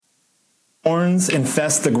thorns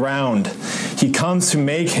infest the ground. He comes to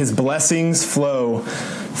make his blessings flow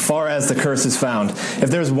far as the curse is found. If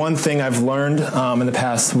there's one thing I've learned in the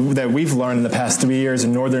past, that we've learned in the past 3 years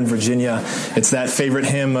in Northern Virginia, it's that favorite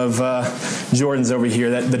hymn of Jordan's over here,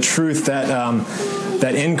 that the truth that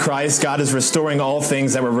that in Christ, God is restoring all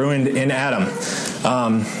things that were ruined in Adam.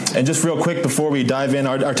 And just real quick before we dive in,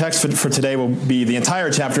 our text for today will be the entire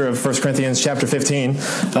chapter of 1 Corinthians chapter 15.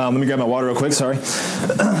 Let me grab my water real quick, sorry.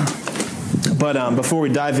 But before we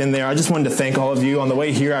dive in there, I just wanted to thank all of you. On the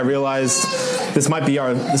way here, I realized this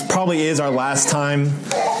probably is our last time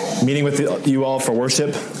meeting with you all for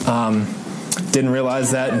worship. Didn't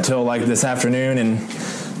realize that until like this afternoon, and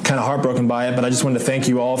kind of heartbroken by it. But I just wanted to thank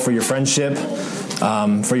you all for your friendship,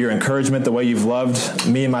 for your encouragement, the way you've loved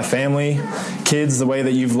me and my family, kids, the way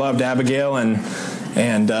that you've loved Abigail and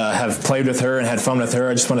have played with her and had fun with her.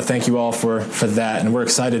 I just want to thank you all for that. And we're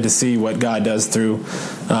excited to see what God does through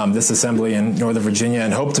this assembly in Northern Virginia,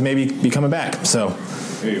 and hope to maybe be coming back. So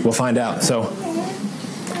we'll find out. So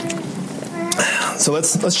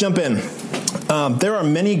let's jump in. There are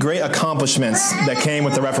many great accomplishments that came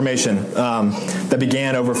with the Reformation that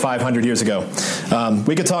began over 500 years ago.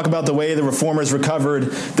 We could talk about the way the Reformers recovered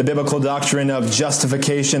the biblical doctrine of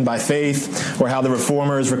justification by faith, or how the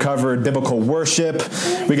Reformers recovered biblical worship.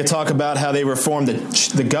 We could talk about how they reformed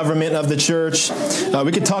the government of the church.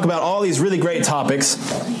 We could talk about all these really great topics.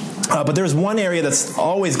 But there's one area that's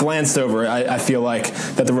always glanced over, I feel like,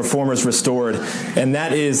 that the Reformers restored, and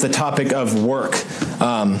that is the topic of work.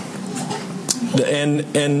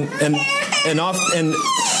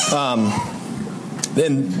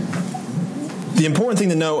 The important thing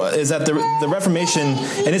to know is that the Reformation,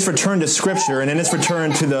 and its return to Scripture, and in its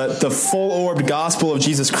return to the full-orbed gospel of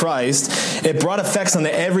Jesus Christ, it brought effects on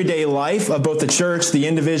the everyday life of both the church, the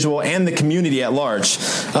individual, and the community at large.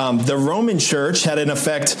 The Roman Church had, in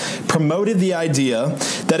effect, promoted the idea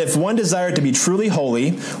that if one desired to be truly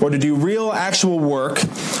holy, or to do real actual work,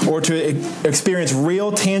 or to experience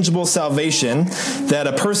real tangible salvation, that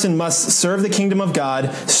a person must serve the kingdom of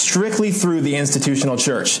God strictly through the institutional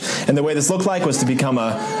church. And the way this looked like was to become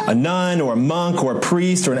a nun or a monk or a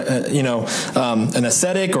priest or an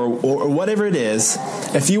ascetic or whatever it is.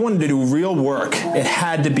 If you wanted to do real work, it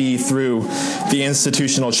had to be through the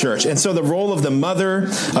institutional church. And so the role of the mother,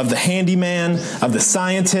 of the handyman, of the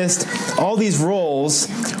scientist, all these roles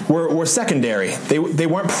were secondary. They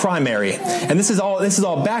weren't primary. And this is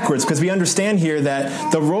all backwards, because we understand here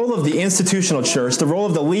that the role of the institutional church, the role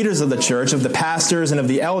of the leaders of the church, of the pastors and of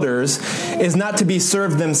the elders, is not to be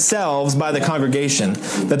served themselves by the congregation.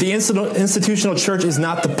 That the institutional church is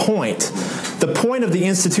not the point. The point of the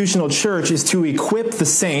institutional church is to equip the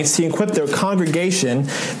saints, to equip their congregation,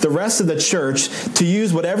 the rest of the church, to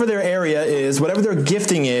use whatever their area is, whatever their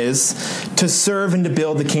gifting is, to serve and to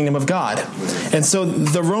build the kingdom of God. And so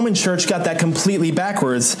the Roman church got that completely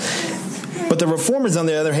backwards. But the Reformers, on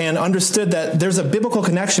the other hand, understood that there's a biblical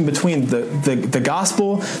connection between the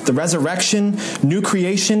gospel, the resurrection, new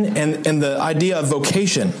creation, and the idea of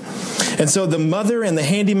vocation. And so the mother and the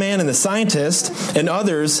handyman and the scientist and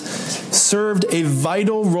others served a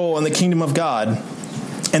vital role in the kingdom of God,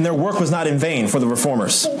 and their work was not in vain for the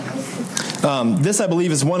Reformers. This, I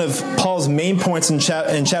believe, is one of Paul's main points in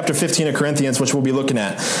chapter 15 of Corinthians, which we'll be looking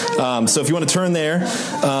at. So if you want to turn there,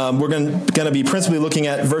 we're going to be principally looking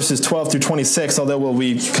at verses 12 through 26, although we'll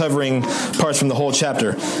be covering parts from the whole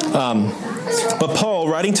chapter. But Paul,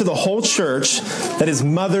 writing to the whole church, that is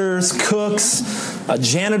mothers, cooks,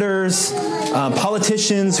 janitors,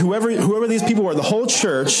 politicians, whoever these people were, the whole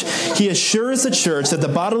church, he assures the church that the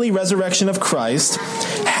bodily resurrection of Christ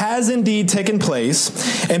has indeed taken place,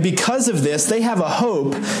 and because of this, they have a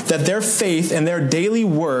hope that their faith and their daily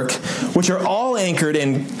work, which are all anchored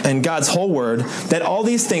in God's whole word, that all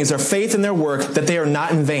these things are faith and their work, that they are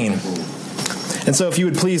not in vain. And so if you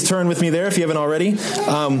would please turn with me there, if you haven't already.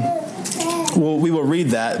 We will read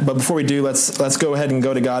that, but before we do, let's go ahead and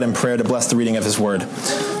go to God in prayer to bless the reading of his word.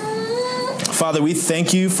 Father, we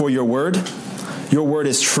thank you for your word. Your word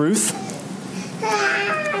is truth.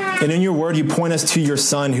 And in your word, you point us to your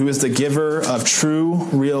Son, who is the giver of true,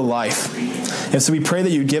 real life. And so we pray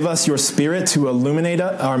that you give us your Spirit to illuminate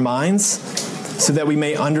our minds so that we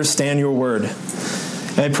may understand your word.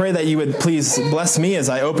 And I pray that you would please bless me as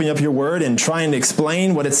I open up your word and try and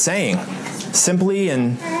explain what it's saying. Simply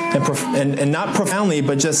and not profoundly,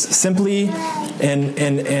 but just simply and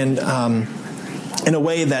in a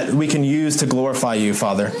way that we can use to glorify you,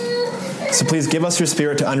 Father. So please give us your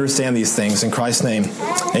Spirit to understand these things. In Christ's name,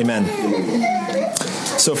 amen.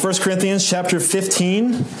 So 1 Corinthians chapter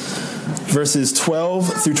 15, verses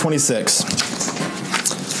 12 through 26.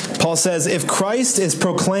 Paul says, if Christ is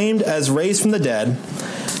proclaimed as raised from the dead,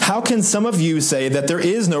 how can some of you say that there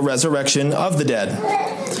is no resurrection of the dead?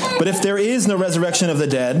 But if there is no resurrection of the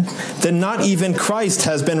dead, then not even Christ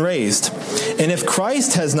has been raised. And if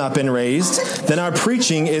Christ has not been raised, then our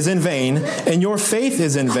preaching is in vain, and your faith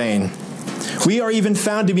is in vain. We are even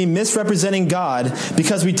found to be misrepresenting God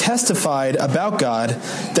because we testified about God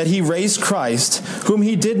that he raised Christ, whom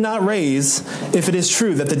he did not raise, if it is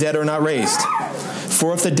true that the dead are not raised.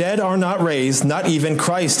 For if the dead are not raised, not even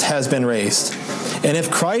Christ has been raised. And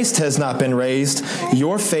if Christ has not been raised,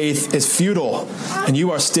 your faith is futile, and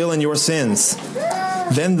you are still in your sins.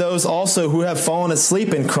 Then those also who have fallen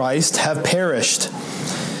asleep in Christ have perished.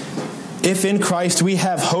 If in Christ we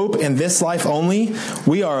have hope in this life only,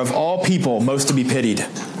 we are of all people most to be pitied.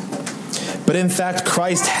 But in fact,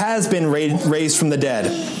 Christ has been raised from the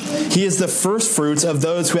dead. He is the firstfruits of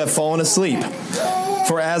those who have fallen asleep.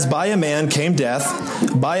 For as by a man came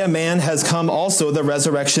death, by a man has come also the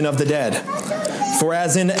resurrection of the dead. For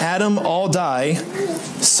as in Adam all die,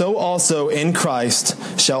 so also in Christ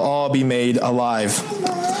shall all be made alive.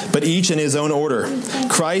 But each in his own order.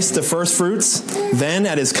 Christ the firstfruits, then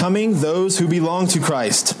at his coming those who belong to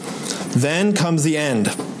Christ. Then comes the end,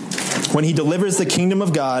 when he delivers the kingdom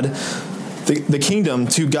of God, the kingdom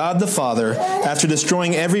to God the Father, after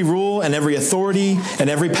destroying every rule and every authority and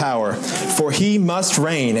every power. For he must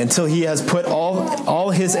reign until he has put all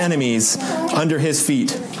his enemies under his feet.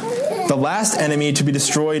 The last enemy to be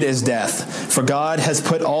destroyed is death, for God has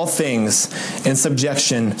put all things in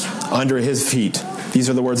subjection under his feet. These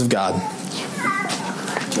are the words of God.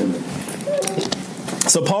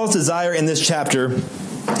 So Paul's desire in this chapter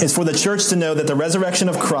is for the church to know that the resurrection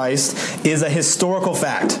of Christ is a historical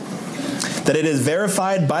fact, that it is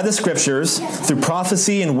verified by the Scriptures through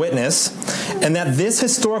prophecy and witness, and that this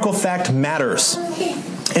historical fact matters.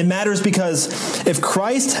 It matters because if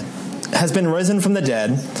Christ has been risen from the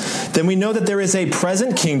dead, then we know that there is a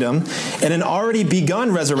present kingdom and an already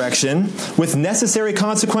begun resurrection with necessary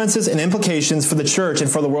consequences and implications for the church and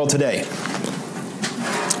for the world today.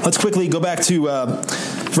 Let's quickly go back to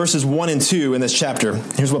verses 1 and 2 in this chapter.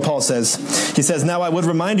 Here's what Paul says. He says, "Now I would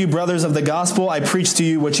remind you, brothers, of the gospel I preached to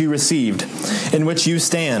you, which you received, in which you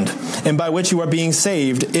stand, and by which you are being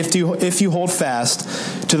saved, if you hold fast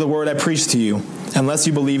to the word I preached to you, unless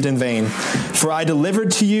you believed in vain. For I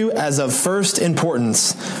delivered to you as of first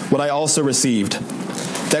importance what I also received,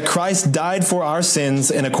 that Christ died for our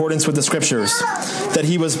sins in accordance with the Scriptures, that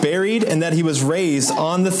he was buried, and that he was raised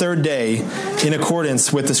on the third day in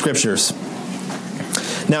accordance with the Scriptures."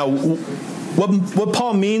 Now, what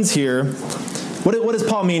Paul means here, what does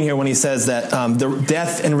Paul mean here when he says that the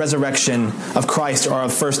death and resurrection of Christ are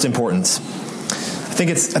of first importance? I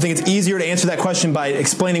think it's easier to answer that question by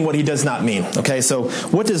explaining what he does not mean. Okay, so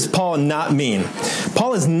what does Paul not mean?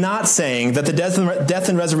 Paul is not saying that the death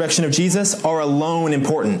and resurrection of Jesus are alone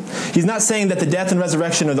important. He's not saying that the death and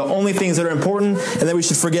resurrection are the only things that are important and that we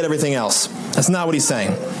should forget everything else. That's not what he's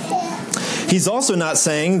saying. He's also not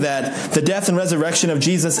saying that the death and resurrection of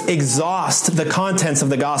Jesus exhaust the contents of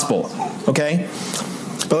the gospel. Okay?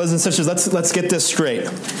 Brothers and sisters, let's get this straight.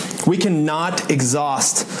 We cannot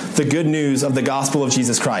exhaust the good news of the gospel of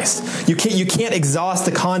Jesus Christ. You can't exhaust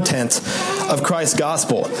the content of Christ's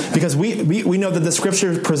gospel, because we know that the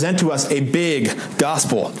Scriptures present to us a big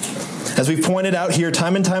gospel. As we've pointed out here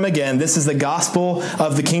time and time again, this is the gospel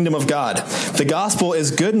of the kingdom of God. The gospel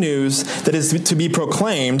is good news that is to be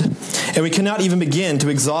proclaimed, and we cannot even begin to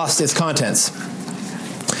exhaust its contents.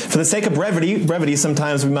 For the sake of brevity,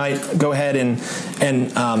 sometimes we might go ahead and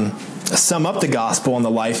sum up the gospel and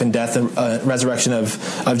the life and death and resurrection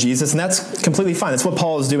of Jesus, and that's completely fine. That's what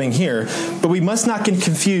Paul is doing here. But we must not get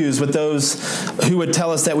confused with those who would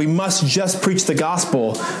tell us that we must just preach the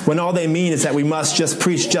gospel when all they mean is that we must just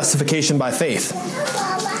preach justification by faith.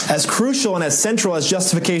 As crucial and as central as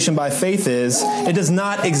justification by faith is, it does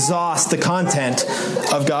not exhaust the content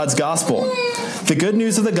of God's gospel. The good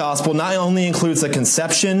news of the gospel not only includes the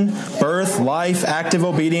conception, birth, life, active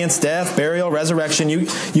obedience, death, burial, resurrection, you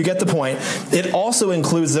get the point. It also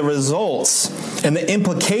includes the results and the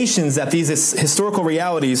implications that these historical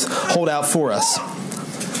realities hold out for us.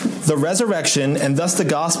 The resurrection, and thus the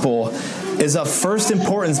gospel, is of first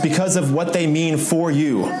importance because of what they mean for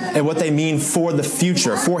you and what they mean for the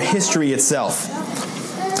future, for history itself.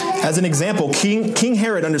 As an example, King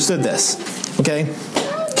Herod understood this, okay?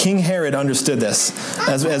 King Herod understood this,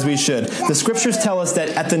 as we should. The Scriptures tell us that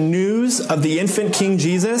at the news of the infant King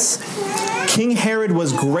Jesus, King Herod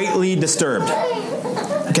was greatly disturbed.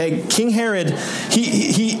 Okay, King Herod,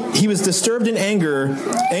 he was disturbed and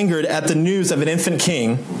angered at the news of an infant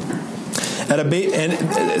king.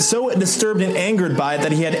 and so disturbed and angered by it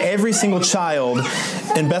that he had every single child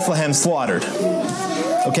in Bethlehem slaughtered.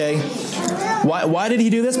 Okay? Why did he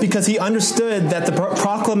do this? Because he understood that the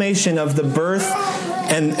proclamation of the birth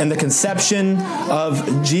and the conception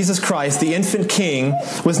of Jesus Christ, the infant king,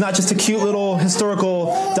 was not just a cute little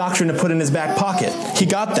historical doctrine to put in his back pocket. He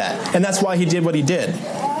got that, and that's why he did what he did.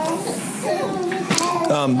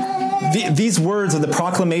 These words of the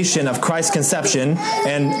proclamation of Christ's conception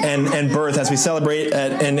and birth, as we celebrate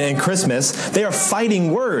in Christmas, they are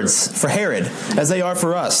fighting words for Herod, as they are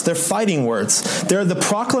for us. They're fighting words. They're the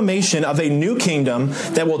proclamation of a new kingdom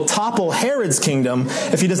that will topple Herod's kingdom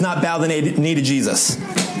if he does not bow the knee to Jesus.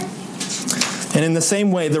 And in the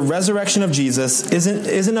same way, the resurrection of Jesus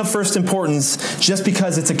isn't of first importance just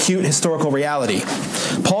because it's a cute historical reality.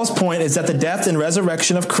 Paul's point is that the death and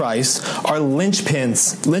resurrection of Christ are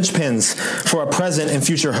linchpins for our present and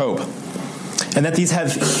future hope, and that these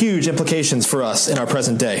have huge implications for us in our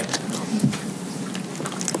present day.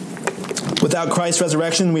 Without Christ's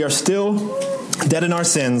resurrection, we are still dead in our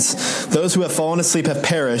sins. Those who have fallen asleep have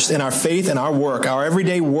perished, and our faith and our work, our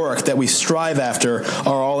everyday work that we strive after,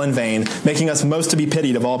 are all in vain, making us most to be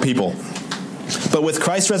pitied of all people. But with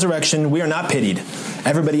Christ's resurrection, we are not pitied.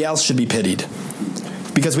 Everybody else should be pitied,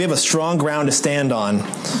 because we have a strong ground to stand on.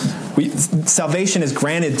 Salvation is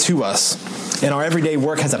granted to us, and our everyday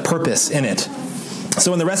work has a purpose in it.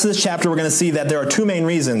 So in the rest of this chapter, we're going to see that there are two main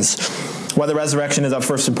reasons why the resurrection is of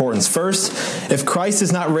first importance. First, if Christ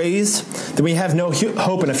is not raised, then we have no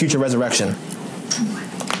hope in a future resurrection.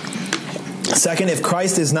 Second, if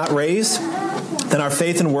Christ is not raised, then our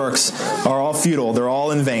faith and works are all futile. They're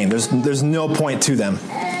all in vain. There's no point to them.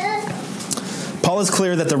 Paul is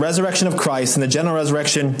clear that the resurrection of Christ and the general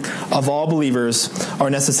resurrection of all believers are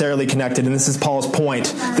necessarily connected, and this is Paul's point,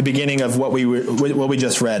 the beginning of what we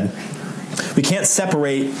just read. We can't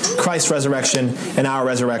separate Christ's resurrection and our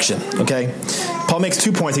resurrection, okay? Paul makes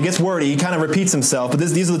 2 points. He gets wordy. He kind of repeats himself, but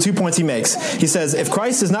these are the 2 points he makes. He says, if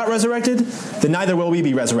Christ is not resurrected, then neither will we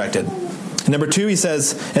be resurrected. And number 2, he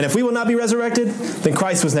says, and if we will not be resurrected, then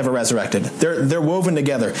Christ was never resurrected. They're woven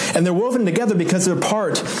together. And they're woven together because they're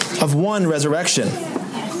part of one resurrection.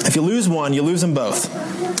 If you lose one, you lose them both.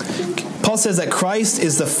 Paul says that Christ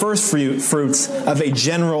is the first fruits of a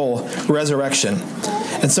general resurrection.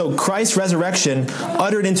 And so Christ's resurrection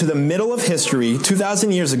uttered into the middle of history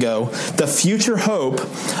 2,000 years ago the future hope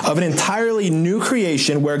of an entirely new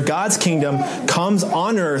creation where God's kingdom comes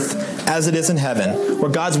on earth as it is in heaven,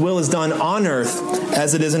 where God's will is done on earth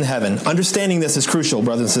as it is in heaven. Understanding this is crucial,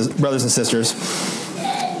 brothers and sisters.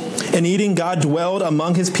 In Eden, God dwelled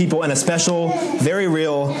among his people in a special, very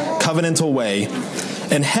real, covenantal way.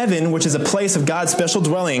 And heaven, which is a place of God's special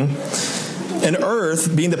dwelling, and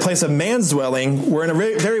earth, being the place of man's dwelling, were in a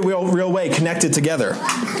very real way connected together.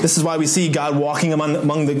 This is why we see God walking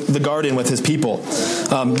among the garden with his people.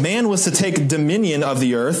 Man was to take dominion of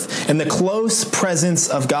the earth in the close presence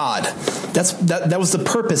of God. That was the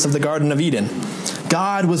purpose of the Garden of Eden.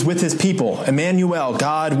 God was with his people. Emmanuel,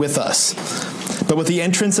 God with us. But with the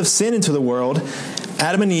entrance of sin into the world,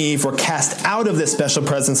 Adam and Eve were cast out of this special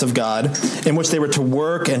presence of God, in which they were to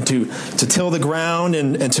work and to till the ground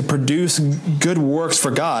and to produce good works for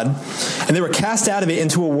God. And they were cast out of it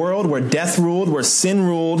into a world where death ruled, where sin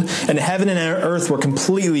ruled, and heaven and earth were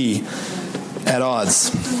completely at odds,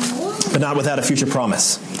 but not without a future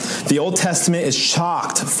promise. The Old Testament is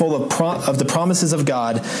chocked full of the promises of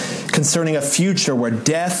God concerning a future where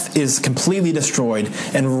death is completely destroyed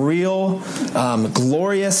and real,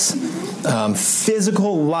 glorious,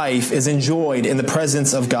 physical life is enjoyed in the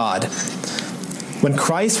presence of God. When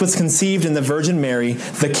Christ was conceived in the Virgin Mary,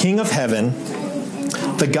 the King of Heaven,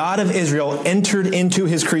 the God of Israel entered into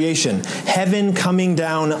his creation, heaven coming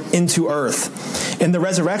down into earth. In the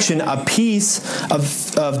resurrection, a piece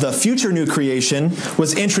of the future new creation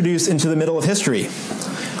was introduced into the middle of history.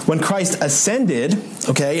 When Christ ascended,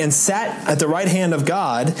 and sat at the right hand of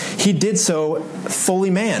God, he did so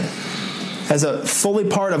fully man, as a fully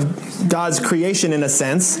part of God's creation in a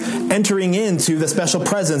sense, entering into the special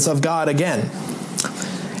presence of God again.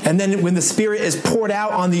 And then when the Spirit is poured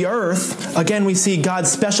out on the earth, again we see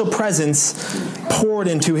God's special presence poured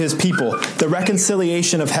into his people. The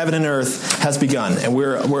reconciliation of heaven and earth has begun, and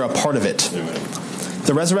we're a part of it.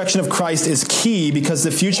 The resurrection of Christ is key because the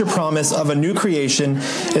future promise of a new creation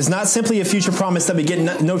is not simply a future promise that we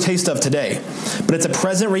get no taste of today, but it's a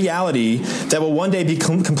present reality that will one day be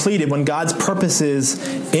completed when God's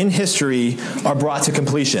purposes in history are brought to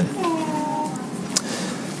completion.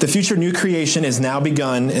 The future new creation is now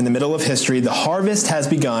begun in the middle of history. The harvest has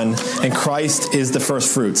begun, and Christ is the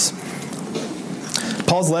first fruits.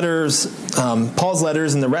 Paul's letters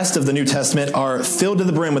and the rest of the New Testament are filled to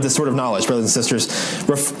the brim with this sort of knowledge, brothers and sisters.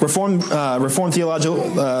 Reformed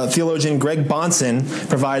theologian Greg Bahnsen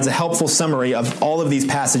provides a helpful summary of all of these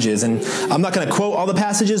passages. And I'm not going to quote all the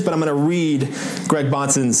passages, but I'm going to read Greg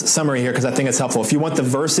Bahnsen's summary here because I think it's helpful. If you want the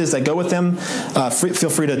verses that go with them, feel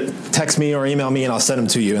free to text me or email me and I'll send them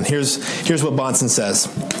to you. And here's what Bahnsen says.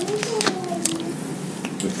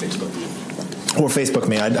 Or Facebook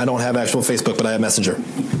me. I don't have actual Facebook, but I have Messenger.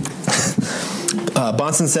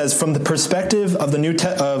 Bahnsen says, from the perspective of the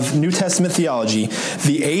New Testament theology,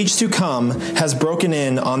 the age to come has broken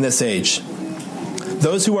in on this age.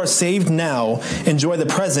 Those who are saved now enjoy the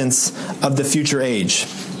presence of the future age.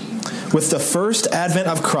 With the first advent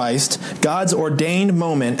of Christ, God's ordained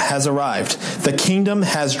moment has arrived. The kingdom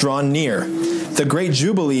has drawn near. The great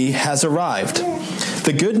jubilee has arrived.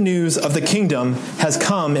 The good news of the kingdom has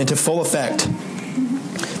come into full effect.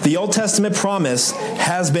 The Old Testament promise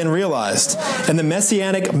has been realized, and the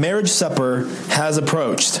Messianic marriage supper has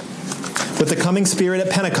approached. With the coming Spirit at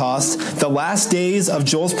Pentecost, the last days of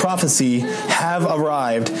Joel's prophecy have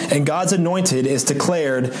arrived, and God's anointed is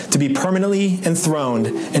declared to be permanently enthroned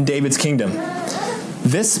in David's kingdom.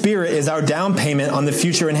 This Spirit is our down payment on the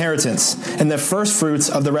future inheritance and the first fruits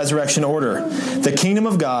of the resurrection order. The kingdom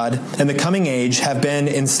of God and the coming age have been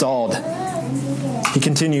installed. He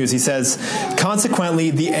continues, he says,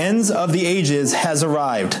 consequently, the ends of the ages has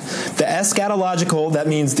arrived. The eschatological, that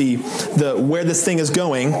means the where this thing is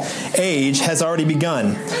going, age has already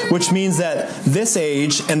begun, which means that this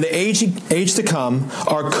age and the age to come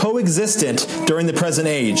are coexistent during the present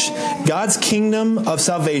age. God's kingdom of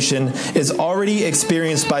salvation is already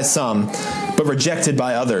experienced by some, but rejected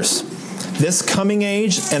by others. The coming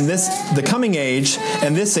age and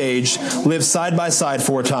this age live side by side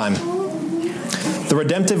for a time. The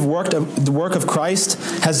redemptive work of Christ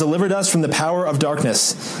has delivered us from the power of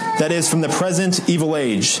darkness, that is, from the present evil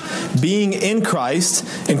age. Being in Christ,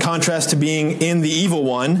 in contrast to being in the evil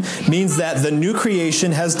one, means that the new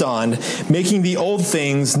creation has dawned, making the old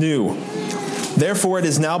things new. Therefore, it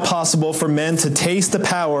is now possible for men to taste the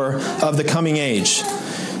power of the coming age.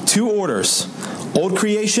 Two orders: old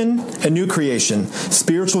creation and new creation,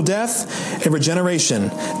 spiritual death and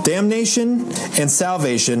regeneration, damnation and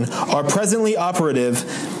salvation are presently operative,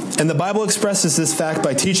 and the Bible expresses this fact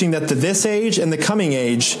by teaching that this age and the coming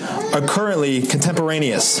age are currently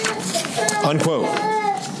contemporaneous. Unquote.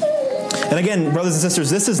 And again, brothers and sisters,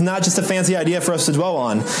 this is not just a fancy idea for us to dwell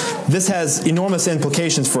on. This has enormous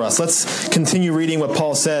implications for us. Let's continue reading what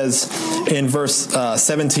Paul says in verse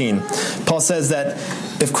 17. Paul says that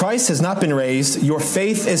if Christ has not been raised, your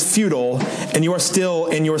faith is futile and you are still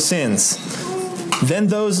in your sins. Then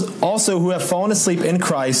those also who have fallen asleep in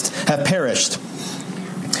Christ have perished.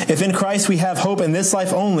 If in Christ we have hope in this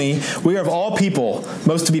life only, we are of all people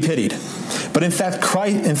most to be pitied. But in fact,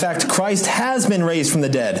 Christ has been raised from the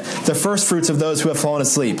dead, the first fruits of those who have fallen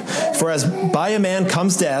asleep. For as by a man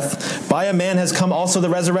comes death, by a man has come also the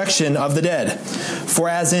resurrection of the dead. For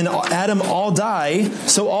as in Adam all die,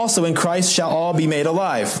 so also in Christ shall all be made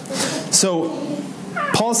alive. So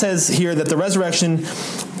Paul says here that the resurrection,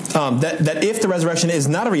 that if the resurrection is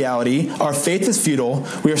not a reality, our faith is futile,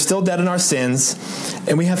 we are still dead in our sins,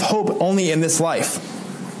 and we have hope only in this life.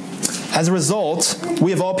 As a result,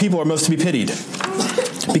 we of all people are most to be pitied,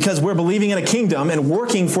 because we're believing in a kingdom and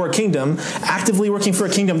working for a kingdom, actively working for a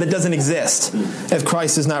kingdom that doesn't exist if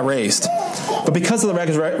Christ is not raised. But because of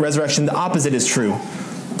the resurrection, the opposite is true.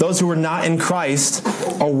 Those who are not in Christ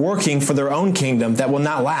are working for their own kingdom that will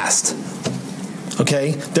not last.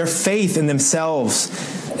 Okay? Their faith in themselves,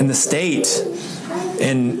 in the state,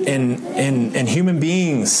 in human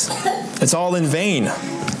beings, it's all in vain,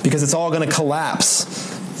 because it's all going to collapse.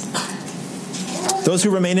 Those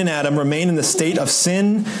who remain in Adam remain in the state of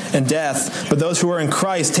sin and death, but those who are in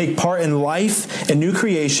Christ take part in life and new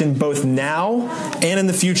creation both now and in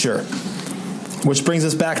the future. Which brings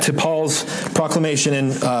us back to Paul's proclamation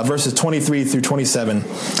in verses 23 through 27.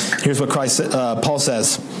 Here's what Paul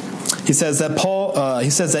says. He says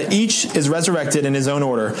that each is resurrected in his own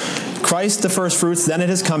order. Christ the first fruits, then at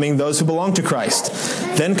his coming, those who belong to Christ.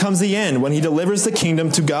 Then comes the end, when he delivers the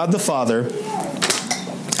kingdom to God the Father,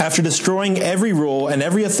 after destroying every rule and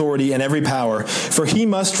every authority and every power. For he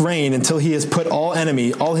must reign until he has put all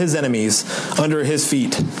his enemies under his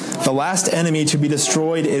feet. The last enemy to be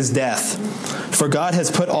destroyed is death. For God has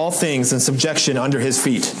put all things in subjection under his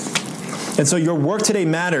feet. And so your work today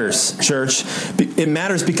matters, church. It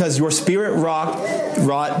matters because your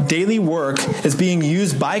spirit-wrought daily work is being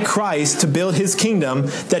used by Christ to build his kingdom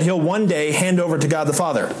that he'll one day hand over to God the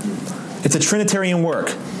Father. It's a Trinitarian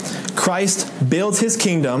work. Christ builds his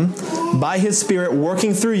kingdom by his Spirit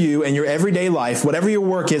working through you in your everyday life, whatever your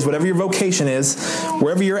work is, whatever your vocation is,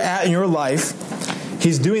 wherever you're at in your life,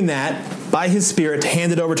 he's doing that by his Spirit to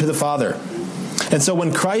hand it over to the Father. And so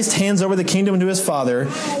when Christ hands over the kingdom to his Father,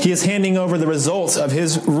 he is handing over the results of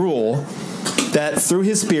his rule that through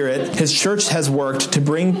his Spirit, his church has worked to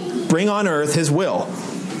bring on earth his will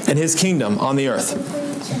and his kingdom on the earth.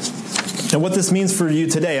 And what this means for you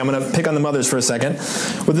today, I'm going to pick on the mothers for a second.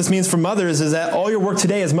 What this means for mothers is that all your work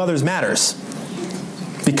today as mothers matters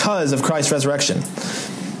because of Christ's resurrection.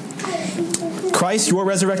 Christ, your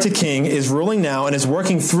resurrected King, is ruling now and is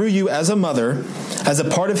working through you as a mother, as a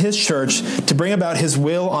part of his church, to bring about his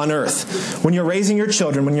will on earth. When you're raising your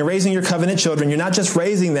children, when you're raising your covenant children, you're not just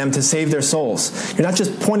raising them to save their souls. You're not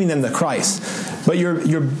just pointing them to Christ, but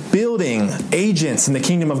you're building agents in the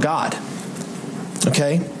kingdom of God.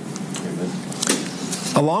 Okay?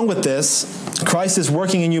 Along with this, Christ is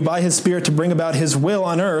working in you by his Spirit to bring about his will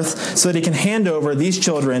on earth so that he can hand over these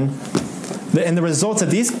children and the results that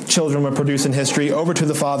these children will produce in history over to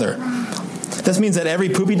the Father. This means that every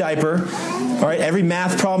poopy diaper, all right, every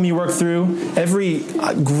math problem you work through, every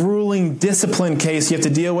grueling discipline case you have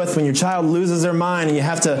to deal with when your child loses their mind and you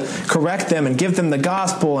have to correct them and give them the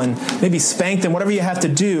gospel and maybe spank them, whatever you have to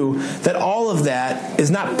do, that all of that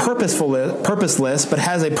is not purposeless, but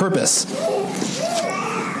has a purpose.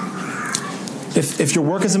 If your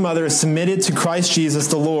work as a mother is submitted to Christ Jesus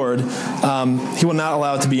the Lord, he will not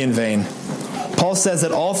allow it to be in vain. Paul says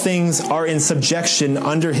that all things are in subjection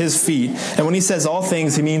under his feet. And when he says all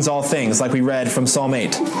things, he means all things, like we read from Psalm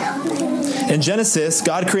 8. In Genesis,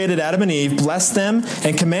 God created Adam and Eve, blessed them,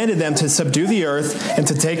 and commanded them to subdue the earth and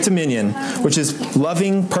to take dominion, which is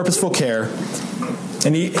loving, purposeful care.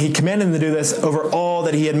 And he commanded them to do this over all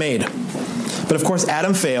that he had made. But of course,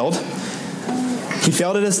 Adam failed. He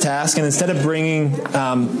failed at his task, and instead of bringing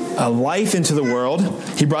a life into the world,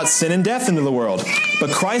 he brought sin and death into the world.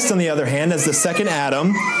 But Christ, on the other hand, as the second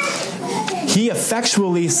Adam, he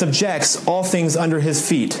effectually subjects all things under his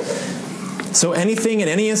feet. So anything in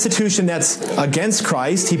any institution that's against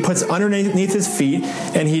Christ, he puts underneath his feet,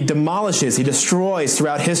 and he demolishes, he destroys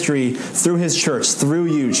throughout history through his church, through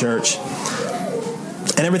you, church.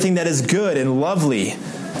 And everything that is good and lovely,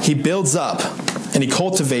 he builds up, and he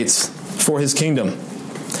cultivates for his kingdom.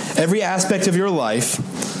 Every aspect of your life,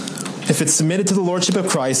 if it's submitted to the lordship of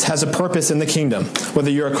Christ, has a purpose in the kingdom.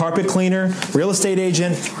 Whether you're a carpet cleaner, real estate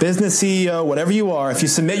agent, business CEO, whatever you are, if you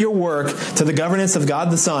submit your work to the governance of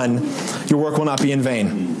God the Son, your work will not be in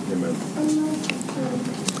vain. Amen.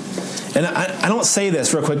 And I don't say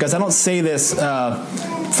this real quick, guys. I don't say this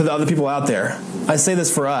for the other people out there. I say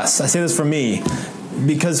this for us. I say this for me,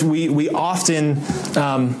 because we often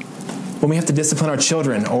when we have to discipline our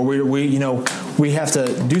children, or we have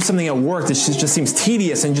to do something at work that just seems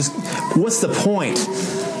tedious and just, what's the point?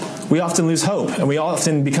 We often lose hope, and we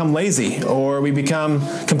often become lazy, or we become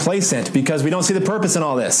complacent because we don't see the purpose in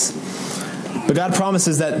all this. But God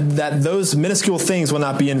promises that those minuscule things will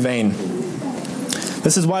not be in vain.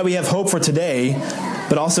 This is why we have hope for today,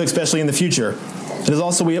 but also especially in the future. It is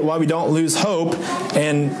also why we don't lose hope,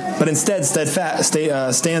 but instead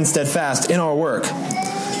stand steadfast in our work.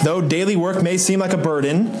 Though daily work may seem like a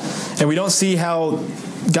burden, and we don't see how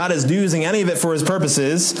God is using any of it for his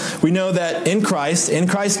purposes, we know that in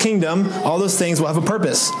Christ's kingdom, all those things will have a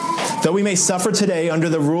purpose. Though we may suffer today under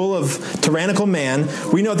the rule of tyrannical man,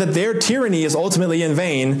 we know that their tyranny is ultimately in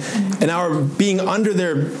vain, and our being under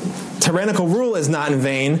their tyrannical rule is not in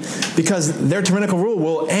vain, because their tyrannical rule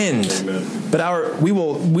will end. Amen. But we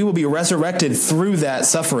will be resurrected through that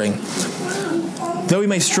suffering. Though we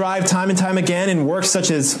may strive time and time again in work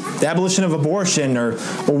such as the abolition of abortion or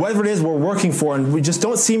whatever it is we're working for, and we just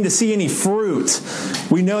don't seem to see any fruit,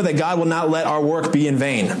 we know that God will not let our work be in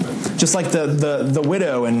vain. Just like the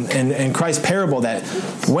widow in Christ's parable that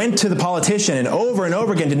went to the politician and over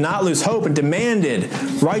again did not lose hope and demanded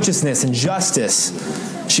righteousness and justice.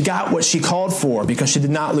 She got what she called for because she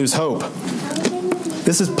did not lose hope.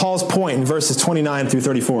 This is Paul's point in verses 29 through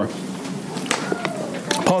 34.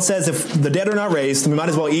 Paul says, if the dead are not raised, then we might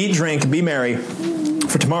as well eat, drink, and be merry,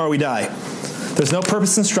 for tomorrow we die. There's no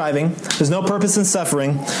purpose in striving. There's no purpose in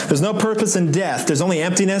suffering. There's no purpose in death. There's only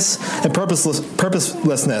emptiness and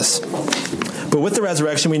purposelessness. But with the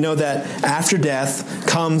resurrection, we know that after death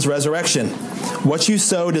comes resurrection. What you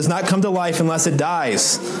sow does not come to life unless it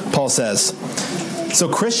dies, Paul says. So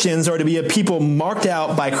Christians are to be a people marked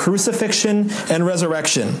out by crucifixion and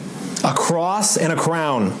resurrection, a cross and a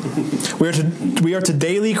crown. We are to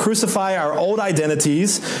daily crucify our old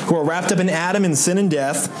identities who are wrapped up in Adam and sin and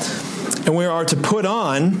death, and we are to put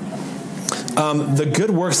on the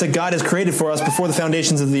good works that God has created for us before the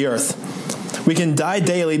foundations of the earth. We can die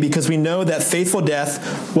daily because we know that faithful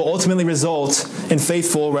death will ultimately result in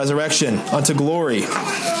faithful resurrection unto glory,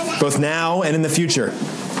 both now and in the future.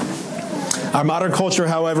 Our modern culture,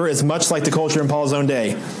 however, is much like the culture in Paul's own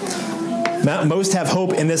day. Most have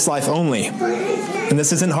hope in this life only. And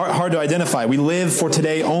this isn't hard to identify. We live for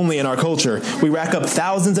today only in our culture. We rack up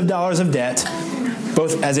thousands of dollars of debt,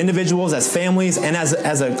 both as individuals, as families, and as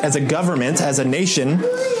a government, as a nation,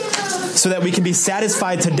 so that we can be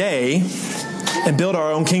satisfied today and build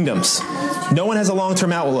our own kingdoms. No one has a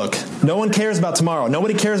long-term outlook. No one cares about tomorrow.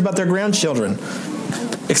 Nobody cares about their grandchildren,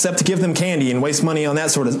 except to give them candy and waste money on that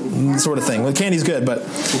sort of thing. Well, candy's good, but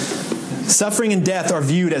suffering and death are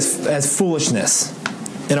viewed as foolishness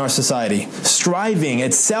in our society. Striving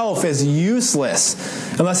itself is useless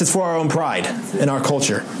unless it's for our own pride in our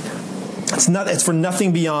culture. It's for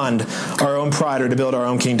nothing beyond our own pride or to build our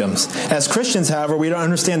own kingdoms. As Christians, however, we don't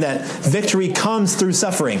understand that victory comes through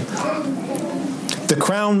suffering. The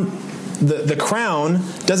crown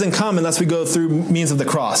doesn't come unless we go through means of the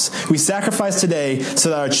cross. We sacrifice today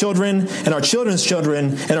so that our children and our children's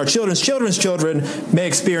children and our children's children's children may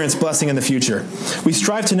experience blessing in the future. We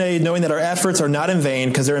strive today knowing that our efforts are not in vain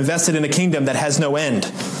because they're invested in a kingdom that has no end,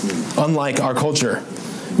 unlike our culture.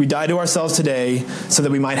 We die to ourselves today so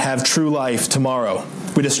that we might have true life tomorrow.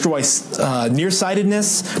 We destroy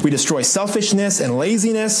nearsightedness, we destroy selfishness and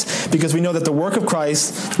laziness because we know that the work of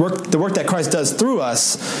Christ, the work that Christ does through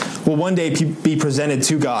us, will one day be presented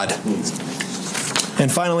to God.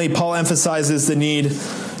 And finally, Paul emphasizes the need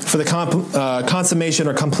for the consummation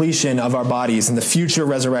or completion of our bodies and the future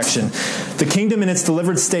resurrection. The kingdom in its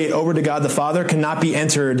delivered state over to God the Father cannot be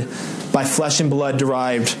entered by flesh and blood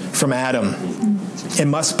derived from Adam. It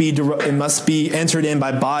must be entered in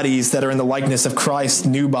by bodies that are in the likeness of Christ's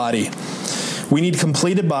new body. We need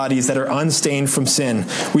completed bodies that are unstained from sin.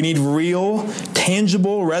 We need real,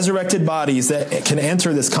 tangible, resurrected bodies that can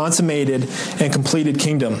enter this consummated and completed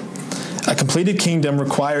kingdom. A completed kingdom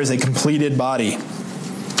requires a completed body.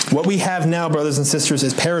 What we have now, brothers and sisters,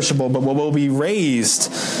 is perishable, but what will be raised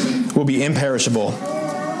will be imperishable.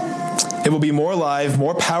 It will be more alive,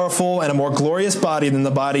 more powerful, and a more glorious body than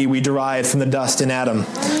the body we derived from the dust in Adam.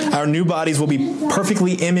 Our new bodies will be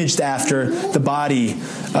perfectly imaged after the body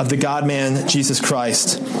of the God-man, Jesus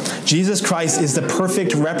Christ. Jesus Christ is the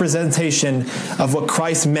perfect representation of what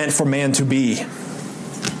Christ meant for man to be.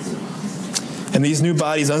 And these new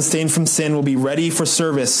bodies, unstained from sin, will be ready for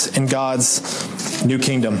service in God's new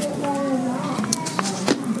kingdom.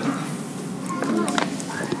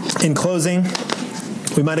 In closing,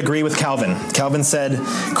 we might agree with Calvin. Calvin said,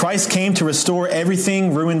 Christ came to restore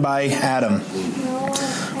everything ruined by Adam.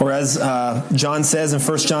 Or as John says in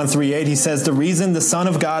 1 John 3:8, he says, the reason the Son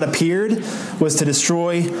of God appeared was to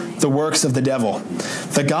destroy the works of the devil.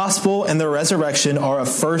 The gospel and the resurrection are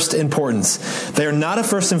of first importance. They are not of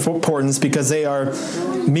first importance because they are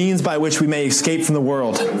means by which we may escape from the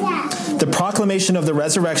world. The proclamation of the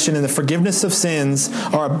resurrection and the forgiveness of sins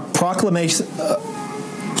are a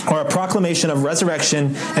proclamation of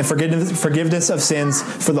resurrection and forgiveness of sins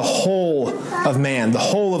for the whole of man, the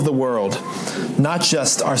whole of the world, not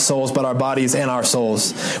just our souls, but our bodies and our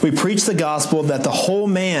souls. We preach the gospel that the whole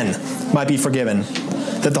man might be forgiven,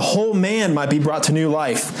 that the whole man might be brought to new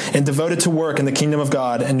life and devoted to work in the kingdom of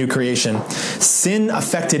God and new creation. Sin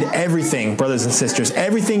affected everything, brothers and sisters.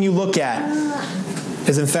 Everything you look at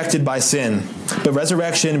is infected by sin, but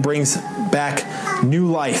resurrection brings back new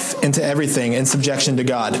life into everything in subjection to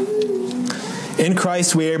God. In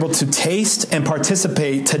Christ, we are able to taste and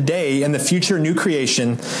participate today in the future new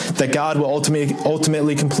creation that God will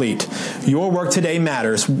ultimately complete. Your work today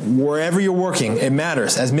matters. Wherever you're working, it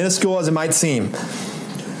matters, as minuscule as it might seem.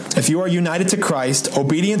 If you are united to Christ,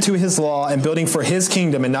 obedient to his law, and building for his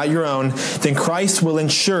kingdom and not your own, then Christ will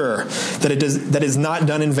ensure that it is not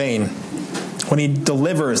done in vain when he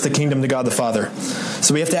delivers the kingdom to God the Father.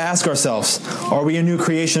 So we have to ask ourselves, are we a new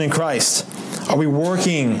creation in Christ? Are we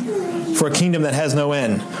working for a kingdom that has no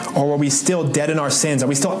end? Or are we still dead in our sins? Are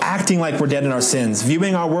we still acting like we're dead in our sins,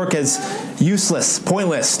 viewing our work as useless,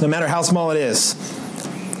 pointless, no matter how small it is?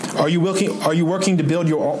 Are you working to build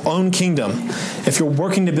your own kingdom? If you're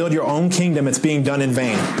working to build your own kingdom, it's being done in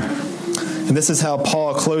vain. And this is how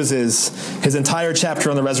Paul closes his entire chapter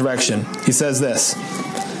on the resurrection. He says this,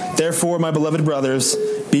 therefore, my beloved brothers,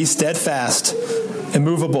 be steadfast,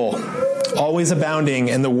 immovable, always abounding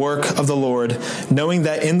in the work of the Lord, knowing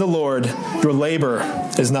that in the Lord your labor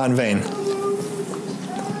is not in vain.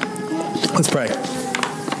 Let's pray.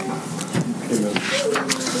 Amen.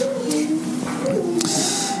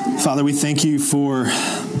 Father, we thank you for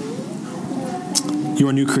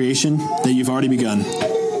your new creation that you've already begun.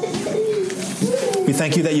 We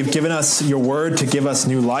thank you that you've given us your word to give us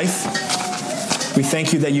new life. We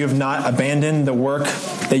thank you that you have not abandoned the work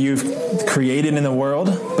that you've created in the world,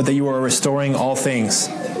 but that you are restoring all things.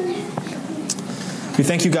 We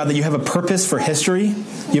thank you, God, that you have a purpose for history.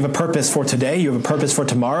 You have a purpose for today. You have a purpose for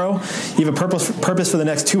tomorrow. You have a purpose for the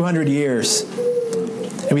next 200 years.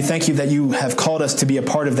 And we thank you that you have called us to be a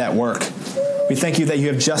part of that work. We thank you that you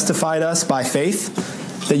have justified us by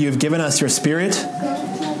faith, that you have given us your Spirit,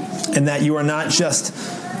 and that you are not just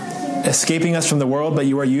escaping us from the world, but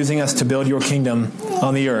you are using us to build your kingdom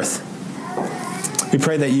on the earth. We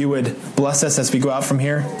pray that you would bless us as we go out from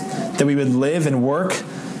here, that we would live and work,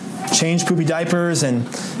 change poopy diapers and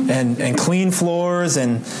clean floors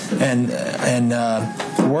and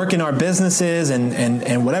work in our businesses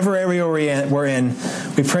and whatever area we're in.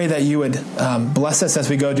 We pray that you would bless us as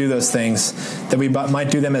we go do those things, that we might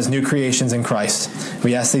do them as new creations in Christ.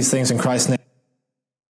 We ask these things in Christ's name.